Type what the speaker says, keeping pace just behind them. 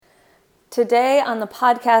Today on the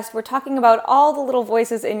podcast, we're talking about all the little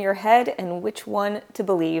voices in your head and which one to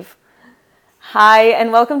believe. Hi,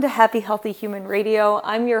 and welcome to Happy Healthy Human Radio.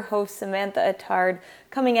 I'm your host, Samantha Attard,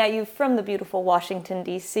 coming at you from the beautiful Washington,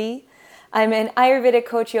 D.C. I'm an Ayurvedic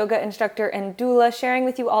coach, yoga instructor, and doula, sharing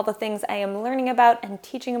with you all the things I am learning about and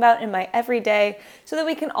teaching about in my everyday so that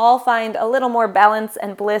we can all find a little more balance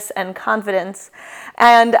and bliss and confidence.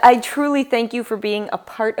 And I truly thank you for being a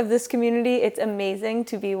part of this community. It's amazing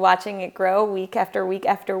to be watching it grow week after week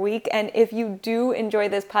after week. And if you do enjoy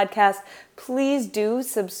this podcast, please do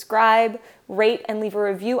subscribe, rate, and leave a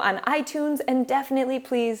review on iTunes, and definitely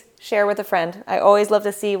please share with a friend. I always love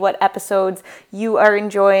to see what episodes you are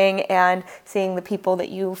enjoying and seeing the people that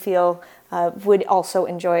you feel would also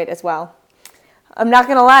enjoy it as well. I'm not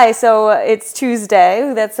going to lie, so it's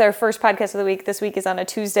Tuesday. That's our first podcast of the week. This week is on a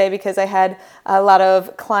Tuesday because I had a lot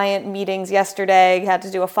of client meetings yesterday. I had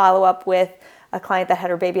to do a follow-up with a client that had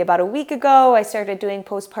her baby about a week ago. I started doing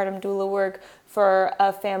postpartum doula work for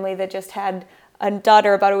a family that just had a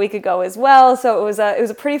daughter about a week ago as well. So it was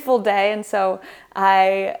a pretty full day, and so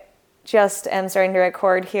I just am starting to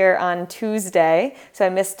record here on Tuesday. So I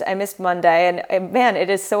missed Monday, and man, it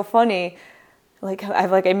is so funny.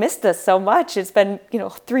 I missed this so much. It's been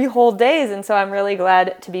 3 whole days, and so I'm really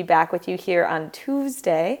glad to be back with you here on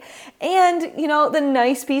Tuesday. And the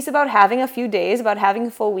nice piece about having a few days, about having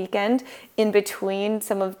a full weekend in between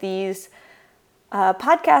some of these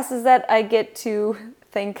podcasts is that I get to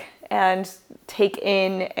think and take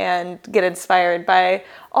in and get inspired by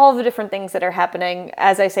all the different things that are happening.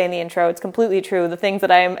 As I say in the intro, it's completely true, the things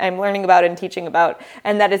that I'm learning about and teaching about.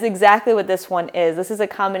 And that is exactly what this one is. This is a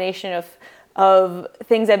combination of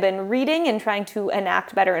things I've been reading and trying to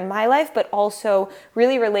enact better in my life, but also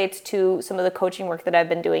really relates to some of the coaching work that I've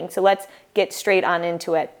been doing. So let's get straight on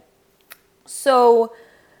into it. So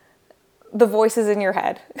the voices in your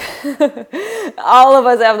head. All of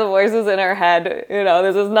us have the voices in our head.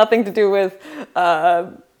 This has nothing to do with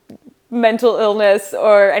mental illness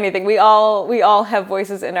or anything. We all have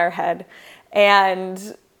voices in our head.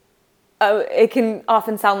 And it can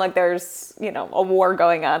often sound like there's, a war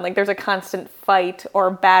going on. Like there's a constant fight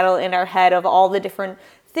or battle in our head of all the different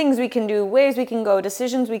things we can do, ways we can go,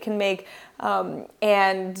 decisions we can make, and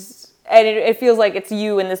it feels like it's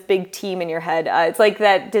you and this big team in your head. It's like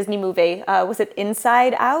that Disney movie. Was it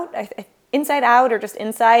Inside Out? Inside Out or just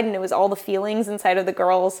Inside? And it was all the feelings inside of the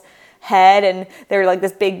girl's head. And they're like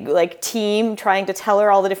this big team trying to tell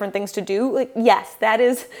her all the different things to do. Yes, that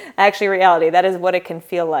is actually reality. That is what it can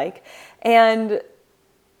feel like. And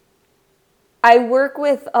I work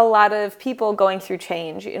with a lot of people going through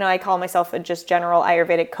change. I call myself a just general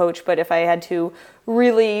Ayurvedic coach, but if I had to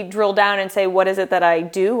really drill down and say, what is it that I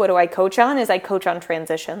do? What do I coach on? Is I coach on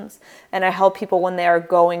transitions. And I help people when they are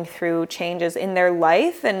going through changes in their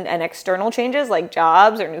life and external changes like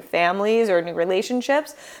jobs or new families or new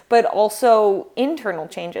relationships, but also internal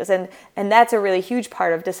changes. And that's a really huge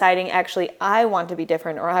part of deciding, actually, I want to be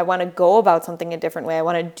different, or I want to go about something a different way. I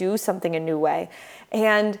want to do something a new way.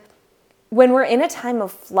 And when we're in a time of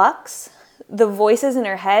flux, the voices in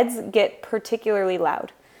our heads get particularly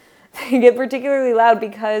loud. They get particularly loud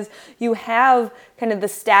because you have kind of the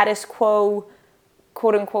status quo,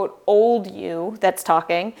 quote unquote, old you that's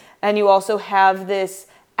talking, and you also have this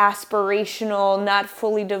aspirational, not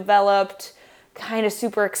fully developed, kind of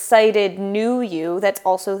super excited new you that's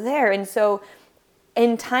also there. And so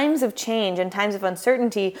in times of change, in times of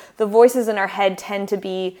uncertainty, the voices in our head tend to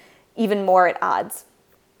be even more at odds.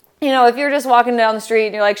 If you're just walking down the street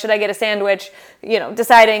and you're like, should I get a sandwich?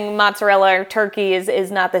 Deciding mozzarella or turkey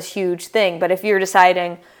is not this huge thing. But if you're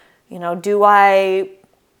deciding, do I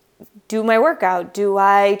do my workout? Do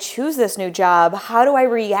I choose this new job? How do I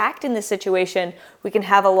react in this situation? We can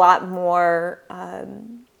have a lot more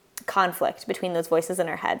conflict between those voices in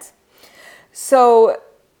our heads. So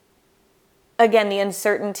again, the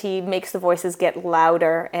uncertainty makes the voices get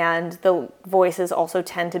louder, and the voices also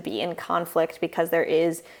tend to be in conflict because there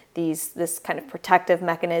is this kind of protective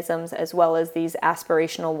mechanisms as well as these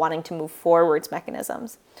aspirational wanting to move forwards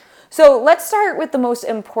mechanisms. So let's start with the most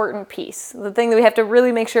important piece, the thing that we have to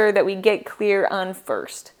really make sure that we get clear on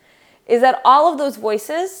first, is that all of those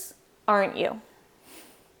voices aren't you.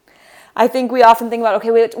 I think we often think about,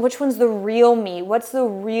 okay, wait, which one's the real me? What's the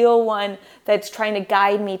real one that's trying to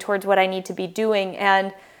guide me towards what I need to be doing?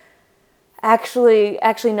 And actually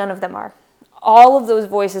none of them are. All of those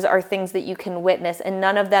voices are things that you can witness, and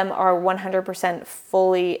none of them are 100%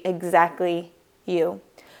 fully exactly you.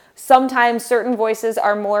 Sometimes certain voices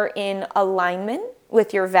are more in alignment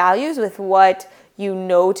with your values, with what you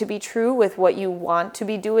know to be true, with what you want to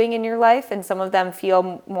be doing in your life, and some of them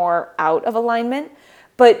feel more out of alignment.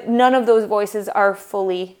 but none of those voices are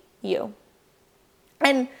fully you.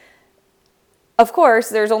 And of course,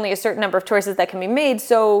 there's only a certain number of choices that can be made,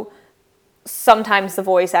 so sometimes the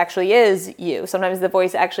voice actually is you. Sometimes the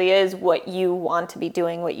voice actually is what you want to be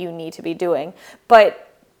doing, what you need to be doing. But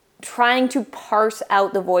trying to parse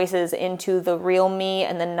out the voices into the real me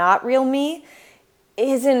and the not real me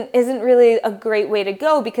isn't really a great way to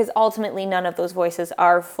go, because ultimately none of those voices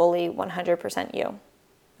are fully 100% you.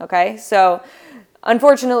 Okay? So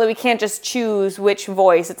unfortunately, we can't just choose which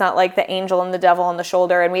voice. It's not like the angel and the devil on the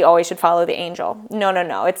shoulder and we always should follow the angel.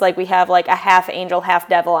 No. It's like we have like a half angel, half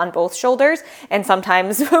devil on both shoulders, and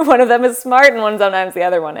sometimes one of them is smart and sometimes the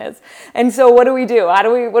other one is. And so what do we do?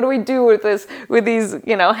 What do we do with these,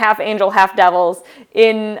 half angel, half devils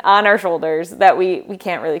on our shoulders that we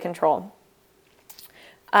can't really control?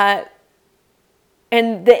 And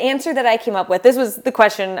the answer that I came up with, this was the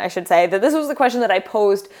question that I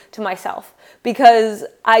posed to myself, because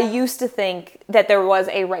I used to think that there was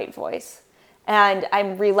a right voice, and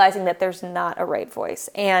I'm realizing that there's not a right voice.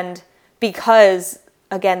 And because,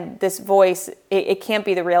 again, this voice, it can't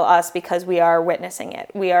be the real us because we are witnessing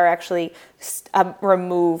it. We are actually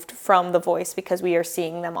removed from the voice because we are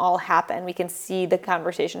seeing them all happen. We can see the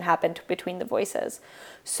conversation happen between the voices.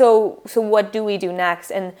 So what do we do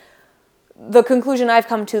next? And the conclusion I've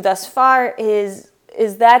come to thus far is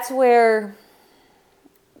that's where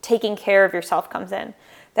taking care of yourself comes in.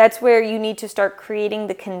 That's where you need to start creating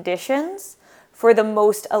the conditions for the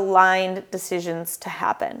most aligned decisions to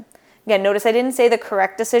happen. Again, notice I didn't say the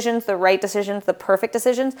correct decisions, the right decisions, the perfect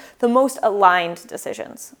decisions, the most aligned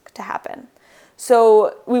decisions to happen.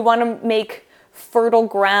 So we want to make fertile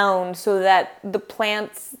ground so that the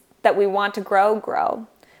plants that we want to grow.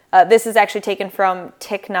 This is actually taken from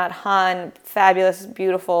Thich Nhat Hanh, fabulous,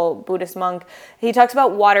 beautiful Buddhist monk. He talks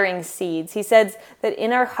about watering seeds. He says that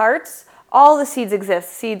in our hearts, all the seeds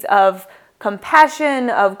exist. Seeds of compassion,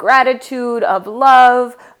 of gratitude, of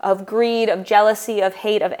love, of greed, of jealousy, of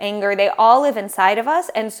hate, of anger. They all live inside of us.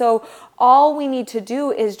 And so all we need to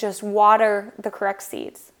do is just water the correct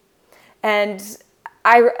seeds. And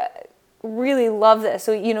I really love this.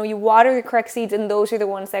 So, you water the correct seeds, and those are the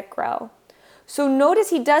ones that grow. So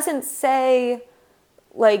notice he doesn't say,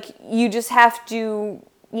 like, you just have to,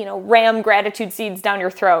 ram gratitude seeds down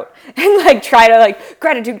your throat and, try to,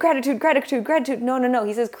 gratitude. No.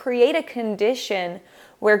 He says create a condition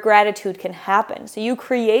where gratitude can happen. So you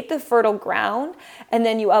create the fertile ground, and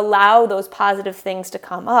then you allow those positive things to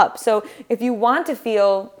come up. So if you want to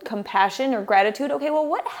feel compassion or gratitude, okay, well,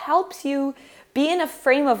 what helps you be in a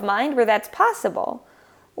frame of mind where that's possible?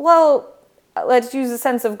 Well, let's use a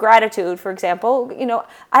sense of gratitude, for example.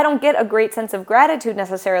 I don't get a great sense of gratitude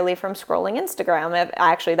necessarily from scrolling Instagram.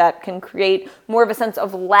 Actually, that can create more of a sense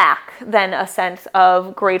of lack than a sense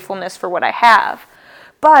of gratefulness for what I have.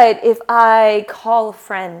 But if I call a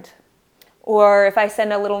friend, or if I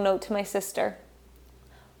send a little note to my sister,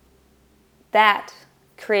 that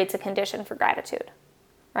creates a condition for gratitude,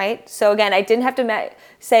 right? So again, I didn't have to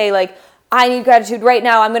say, I need gratitude right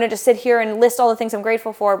now. I'm going to just sit here and list all the things I'm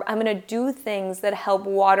grateful for. I'm going to do things that help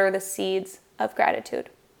water the seeds of gratitude.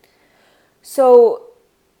 So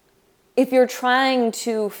if you're trying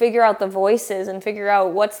to figure out the voices and figure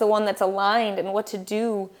out what's the one that's aligned and what to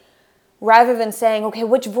do, rather than saying, okay,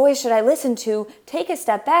 which voice should I listen to, take a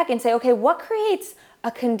step back and say, okay, what creates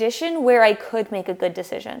a condition where I could make a good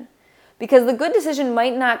decision? Because the good decision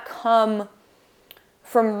might not come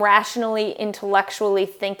from rationally, intellectually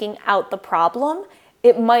thinking out the problem.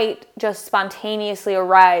 It might just spontaneously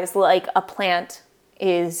arise like a plant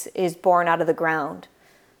is born out of the ground,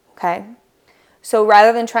 okay? So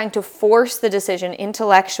rather than trying to force the decision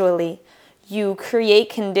intellectually, you create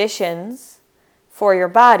conditions for your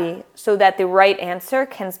body so that the right answer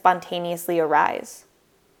can spontaneously arise.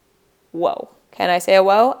 Whoa. Can I say a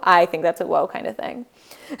whoa? I think that's a whoa kind of thing.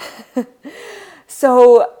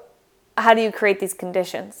 So how do you create these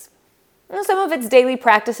conditions? Well, some of it's daily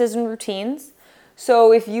practices and routines.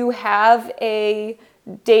 So if you have a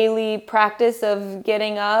daily practice of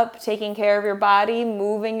getting up, taking care of your body,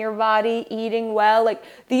 moving your body, eating well,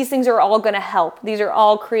 these things are all going to help. These are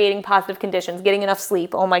all creating positive conditions. Getting enough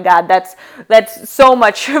sleep. Oh my God, that's so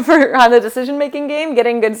much for on the decision-making game.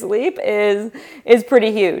 Getting good sleep is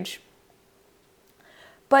pretty huge.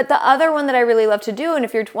 But the other one that I really love to do, and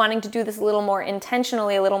if you're wanting to do this a little more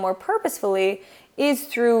intentionally, a little more purposefully, is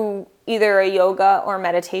through either a yoga or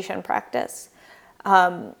meditation practice.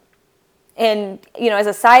 And, as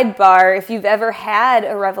a sidebar, if you've ever had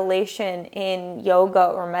a revelation in yoga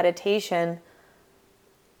or meditation,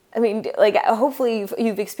 hopefully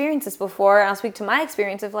you've experienced this before. And I'll speak to my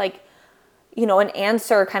experience of an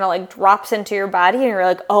answer kind of like drops into your body and you're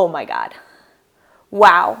like, oh my God,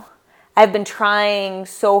 wow. I've been trying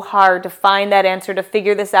so hard to find that answer, to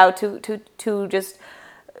figure this out, to just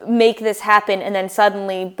make this happen. And then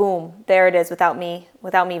suddenly, boom, there it is without me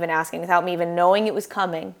even asking, without me even knowing it was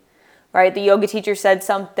coming, right? The yoga teacher said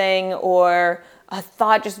something, or a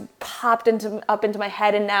thought just popped up into my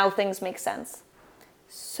head, and now things make sense.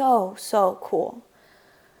 So cool.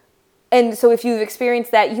 And so if you've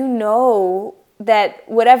experienced that, that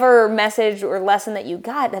whatever message or lesson that you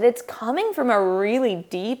got, that it's coming from a really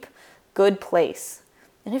deep, good place.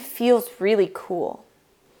 And it feels really cool.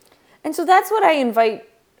 And so that's what I invite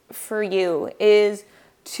for you, is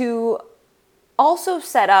to also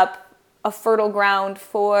set up a fertile ground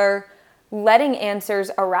for letting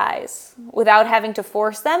answers arise without having to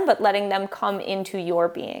force them, but letting them come into your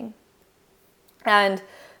being. And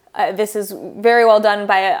this is very well done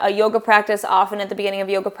by a yoga practice. Often at the beginning of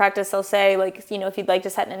yoga practice, they'll say, if you'd like to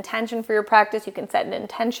set an intention for your practice, you can set an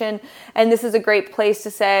intention. And this is a great place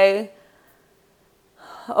to say,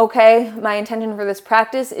 okay, my intention for this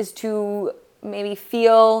practice is to maybe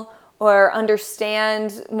feel or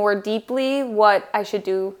understand more deeply what I should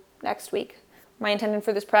do next week. My intention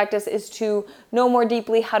for this practice is to know more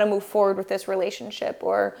deeply how to move forward with this relationship,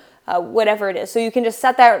 or whatever it is. So you can just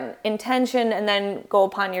set that intention and then go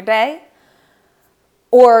upon your day.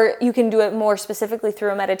 Or you can do it more specifically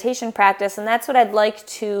through a meditation practice, and that's what I'd like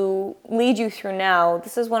to lead you through now.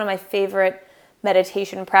 This is one of my favorite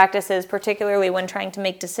meditation practices, particularly when trying to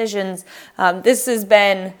make decisions. This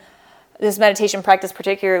meditation practice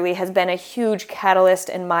particularly has been a huge catalyst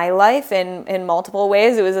in my life in multiple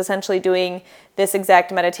ways. It was essentially doing this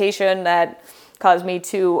exact meditation that caused me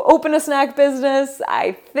to open a snack business.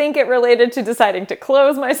 I think it related to deciding to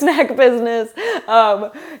close my snack business.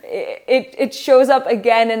 It shows up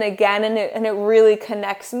again and again, and it really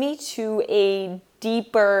connects me to a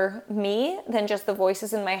deeper me than just the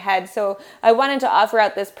voices in my head. So I wanted to offer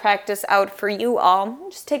out this practice out for you all.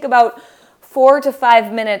 Just take about 4 to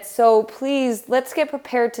 5 minutes. So please, let's get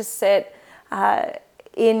prepared to sit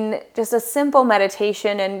in just a simple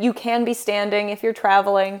meditation. And you can be standing if you're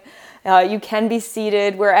traveling. You can be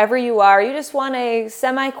seated wherever you are. You just want a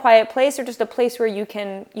semi-quiet place, or just a place where you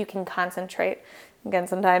can concentrate. Again,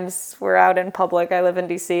 sometimes we're out in public. I live in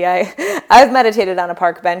DC. I've meditated on a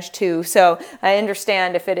park bench too, so I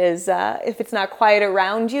understand if it's not quiet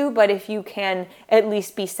around you, but if you can at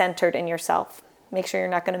least be centered in yourself. Make sure you're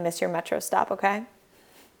not going to miss your metro stop, okay?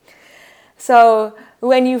 So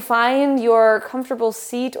when you find your comfortable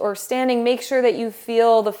seat or standing, make sure that you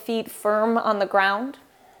feel the feet firm on the ground,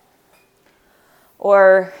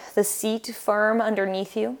 or the seat firm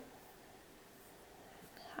underneath you.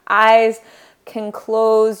 Eyes can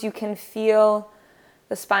close. You can feel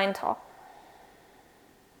the spine tall.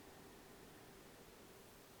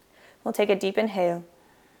 We'll take a deep inhale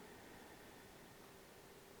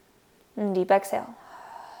and deep exhale.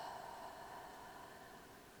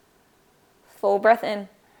 Full breath in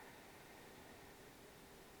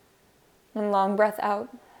and long breath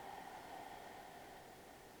out.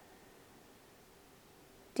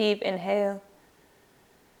 Deep inhale.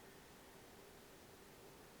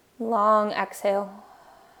 Long exhale.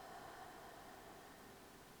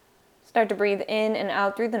 Start to breathe in and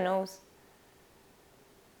out through the nose.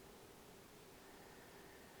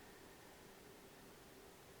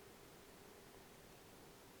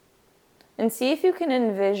 And see if you can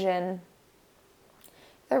envision,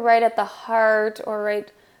 either right at the heart or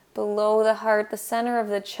right below the heart, the center of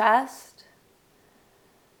the chest,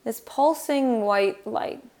 this pulsing white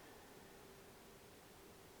light.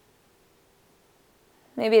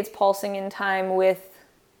 Maybe it's pulsing in time with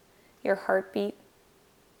your heartbeat.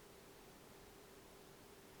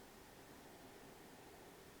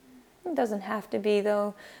 It doesn't have to be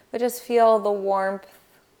though, but just feel the warmth,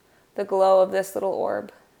 the glow of this little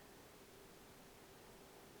orb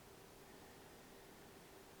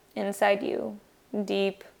inside you,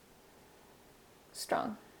 deep,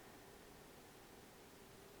 strong.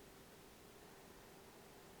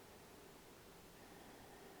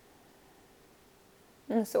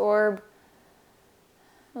 And this orb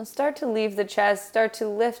will start to leave the chest, start to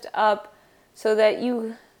lift up so that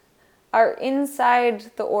you are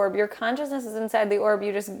inside the orb. Your consciousness is inside the orb.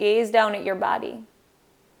 You just gaze down at your body.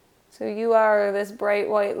 So you are this bright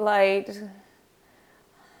white light,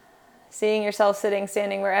 seeing yourself sitting,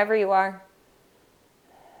 standing, wherever you are.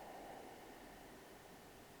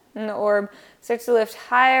 And the orb starts to lift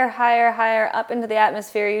higher, higher, higher up into the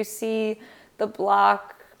atmosphere. You see the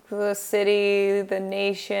block, the city, the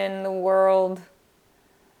nation, the world.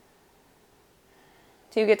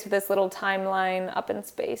 So you get to this little timeline up in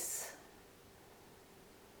space.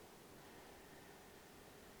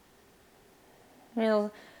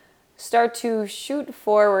 You'll start to shoot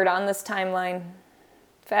forward on this timeline,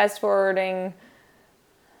 fast forwarding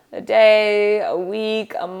a day, a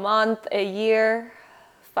week, a month, a year,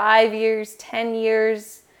 5 years, 10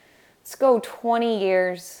 years. Let's go 20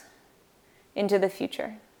 years into the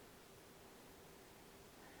future.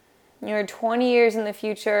 You're 20 years in the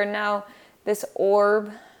future. Now this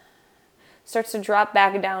orb starts to drop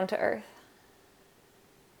back down to Earth.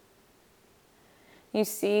 You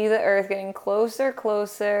see the Earth getting closer,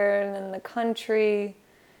 closer, and then the country,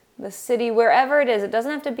 the city, wherever it is. It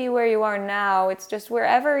doesn't have to be where you are now. It's just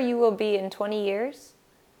wherever you will be in 20 years.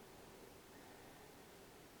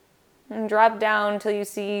 And drop down till you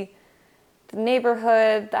see the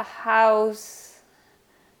neighborhood, the house.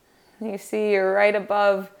 You see you're right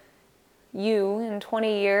above you in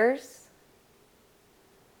 20 years.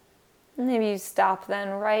 And maybe you stop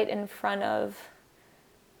then right in front of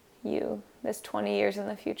you, this 20 years in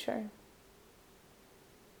the future.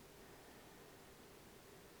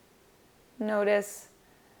 Notice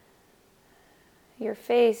your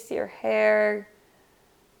face, your hair,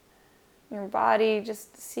 your body.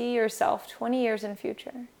 Just see yourself 20 years in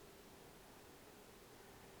future.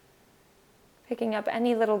 Picking up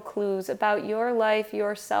any little clues about your life,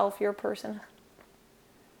 yourself, your person.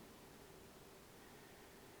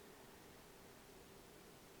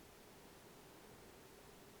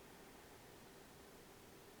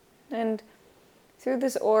 And through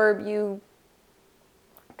this orb, you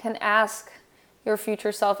can ask your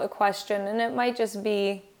future self a question, and it might just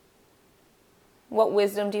be, what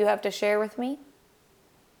wisdom do you have to share with me?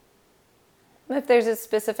 If there's a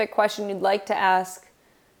specific question you'd like to ask,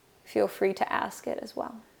 feel free to ask it as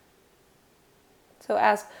well. So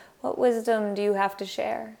ask, what wisdom do you have to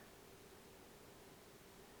share?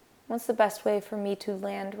 What's the best way for me to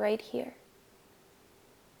land right here?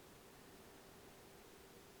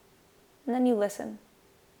 And then you listen.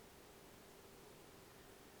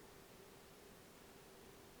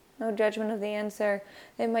 No judgment of the answer.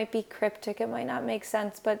 It might be cryptic, it might not make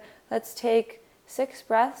sense, but let's take 6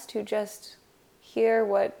 breaths to just hear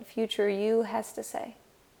what future you has to say.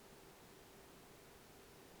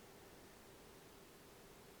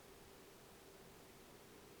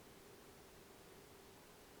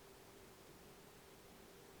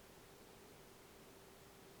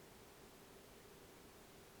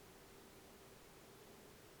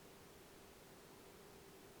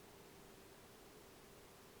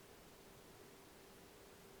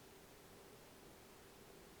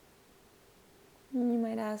 You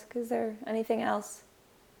might ask, is there anything else?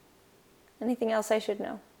 Anything else I should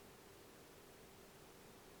know?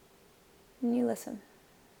 And you listen.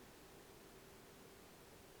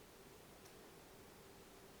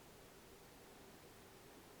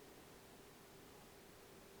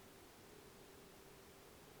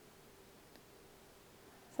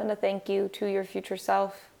 Send a thank you to your future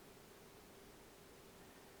self.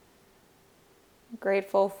 I'm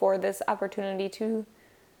grateful for this opportunity to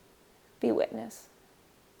be witness.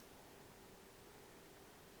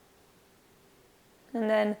 And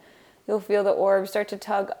then you'll feel the orb start to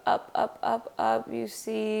tug up, up, up, up. You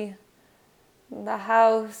see the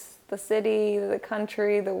house, the city, the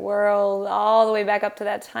country, the world, all the way back up to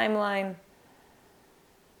that timeline.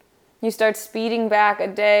 You start speeding back a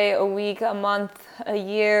day, a week, a month, a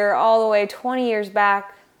year, all the way 20 years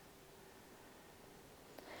back.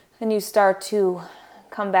 And you start to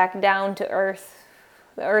come back down to Earth.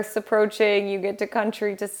 The Earth's approaching, you get to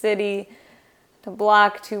country, to city, to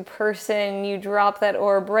block, to person. You drop that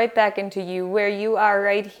orb right back into you, where you are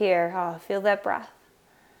right here. Oh, feel that breath.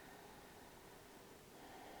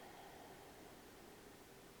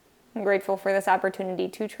 I'm grateful for this opportunity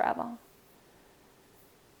to travel.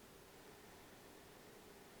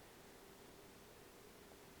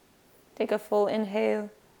 Take a full inhale.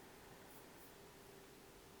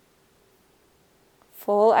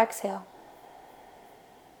 Full exhale.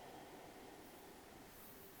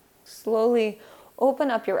 Slowly open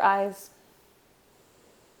up your eyes.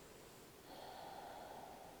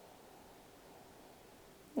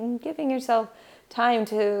 And giving yourself time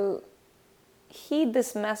to heed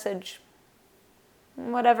this message,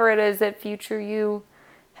 whatever it is that future you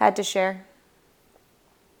had to share.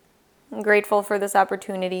 I'm grateful for this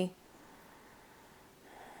opportunity.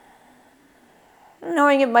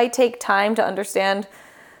 Knowing it might take time to understand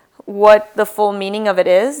what the full meaning of it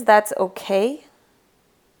is, that's okay.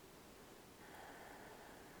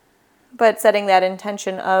 But setting that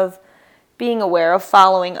intention of being aware, of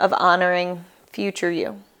following, of honoring future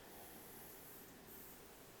you.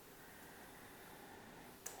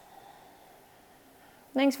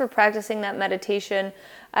 Thanks for practicing that meditation.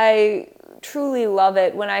 I truly love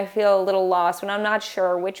it when I feel a little lost, when I'm not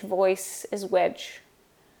sure which voice is which.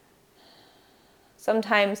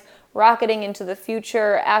 Sometimes rocketing into the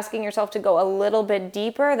future, asking yourself to go a little bit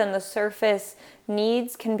deeper than the surface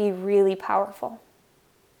needs can be really powerful.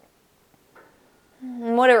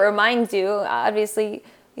 And what it reminds you, obviously,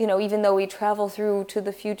 even though we travel through to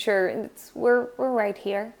the future, we're right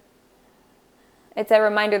here. It's a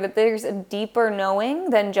reminder that there's a deeper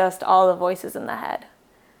knowing than just all the voices in the head.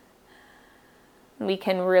 We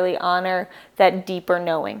can really honor that deeper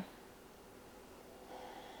knowing.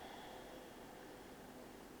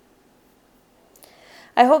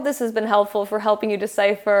 I hope this has been helpful for helping you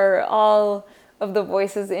decipher all of the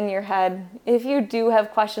voices in your head. If you do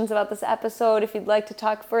have questions about this episode, if you'd like to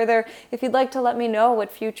talk further, if you'd like to let me know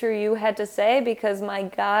what future you had to say, because my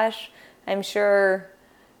gosh, I'm sure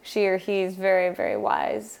she or he's very, very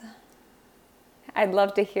wise. I'd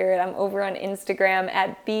love to hear it. I'm over on Instagram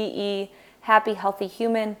at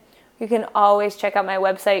BeHappyHealthyHuman. You can always check out my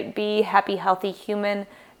website,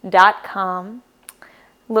 BeHappyHealthyHuman.com.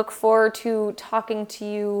 Look forward to talking to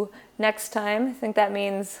you next time. I think that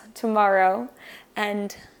means tomorrow.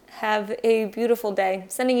 And have a beautiful day.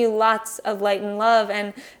 Sending you lots of light and love.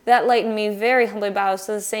 And that light in me very humbly bows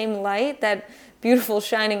to the same light, that beautiful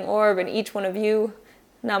shining orb in each one of you.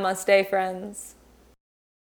 Namaste, friends.